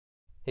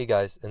Hey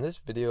guys, in this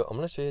video I'm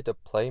going to show you how to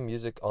play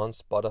music on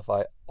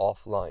Spotify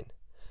offline.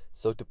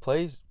 So to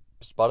play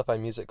Spotify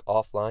music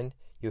offline,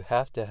 you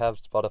have to have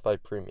Spotify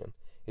Premium.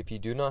 If you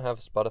do not have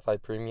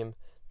Spotify Premium,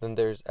 then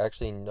there's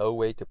actually no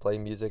way to play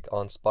music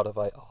on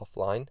Spotify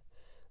offline.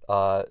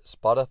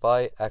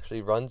 Spotify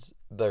actually runs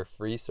their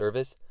free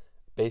service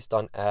based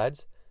on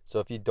ads,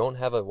 so if you don't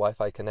have a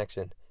Wi-Fi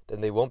connection,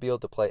 then they won't be able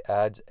to play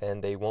ads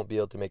and they won't be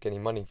able to make any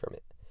money from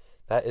it.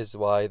 That is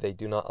why they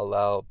do not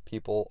allow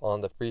people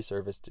on the free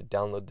service to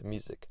download the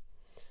music.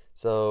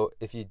 So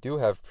if you do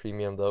have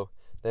premium though,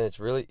 then it's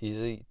really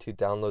easy to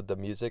download the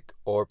music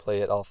or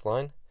play it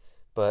offline.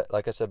 But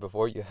like I said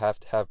before, you have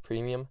to have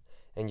premium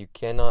and you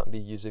cannot be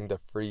using the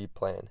free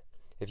plan.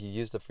 If you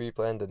use the free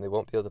plan, then they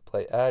won't be able to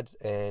play ads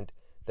and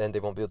then they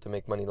won't be able to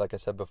make money like I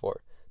said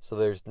before. So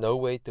there's no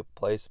way to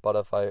play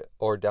Spotify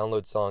or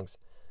download songs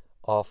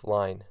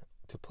offline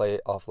to play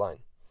it offline.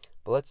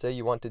 But let's say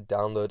you want to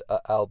download an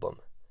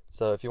album.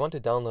 So if you want to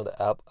download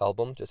an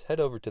album, just head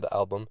over to the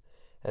album,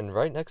 and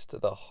right next to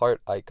the heart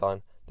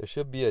icon, there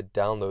should be a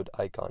download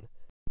icon.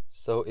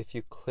 So if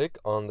you click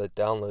on the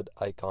download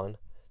icon,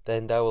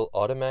 then that will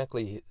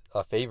automatically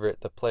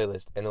favorite the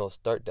playlist, and it will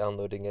start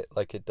downloading it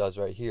like it does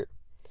right here.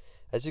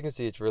 As you can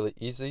see, it's really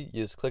easy.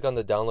 You just click on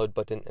the download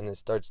button, and it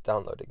starts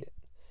downloading it.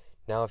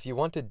 Now, if you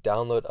want to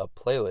download a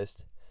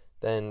playlist,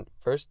 then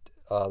first,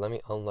 let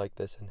me unlike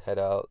this and head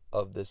out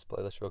of this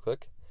playlist real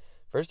quick.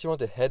 First, you want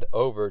to head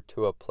over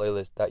to a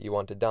playlist that you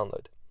want to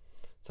download.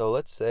 So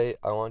let's say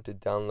I want to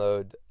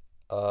download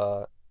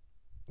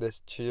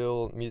this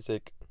chill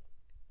music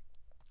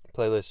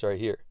playlist right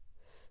here.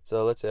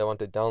 So let's say I want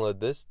to download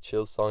this,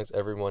 Chill Songs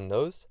Everyone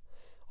Knows.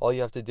 All you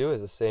have to do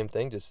is the same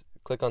thing, just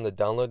click on the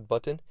download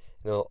button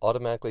and it'll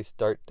automatically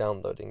start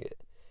downloading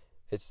it.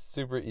 It's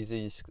super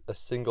easy, a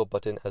single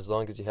button as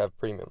long as you have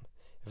premium.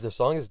 If the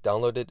song is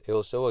downloaded, it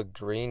will show a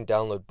green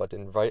download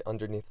button right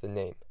underneath the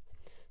name.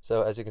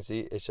 So as you can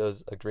see, it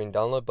shows a green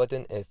download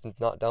button, and if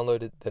it's not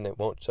downloaded, then it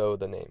won't show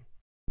the name.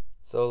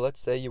 So let's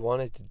say you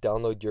wanted to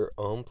download your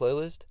own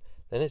playlist,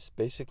 then it's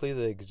basically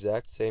the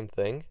exact same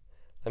thing.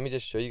 Let me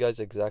just show you guys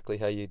exactly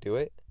how you do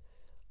it.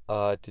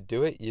 To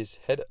do it, you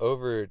just head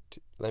over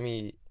to,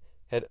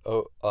 add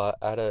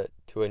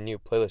to a new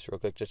playlist real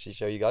quick just to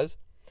show you guys.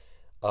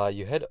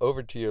 You head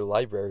over to your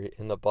library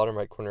in the bottom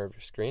right corner of your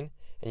screen,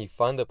 and you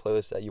find the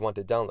playlist that you want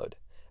to download.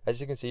 As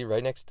you can see,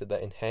 right next to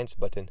the Enhance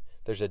button,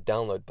 there's a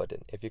download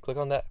button. If you click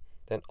on that,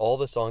 then all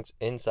the songs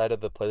inside of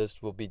the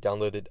playlist will be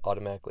downloaded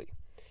automatically.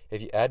 If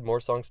you add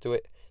more songs to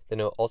it, then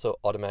it'll also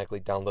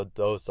automatically download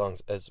those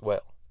songs as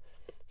well.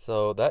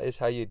 So that is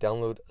how you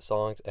download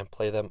songs and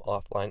play them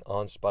offline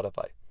on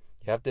Spotify.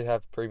 You have to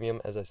have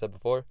premium, as I said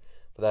before,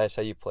 but that is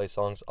how you play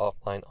songs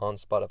offline on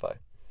Spotify.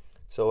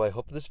 So I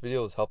hope this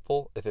video was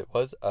helpful. If it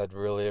was, I'd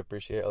really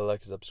appreciate a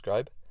like and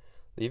subscribe.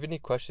 Leave any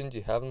questions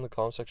you have in the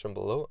comment section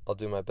below. I'll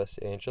do my best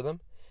to answer them.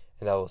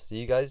 And I will see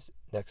you guys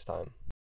next time.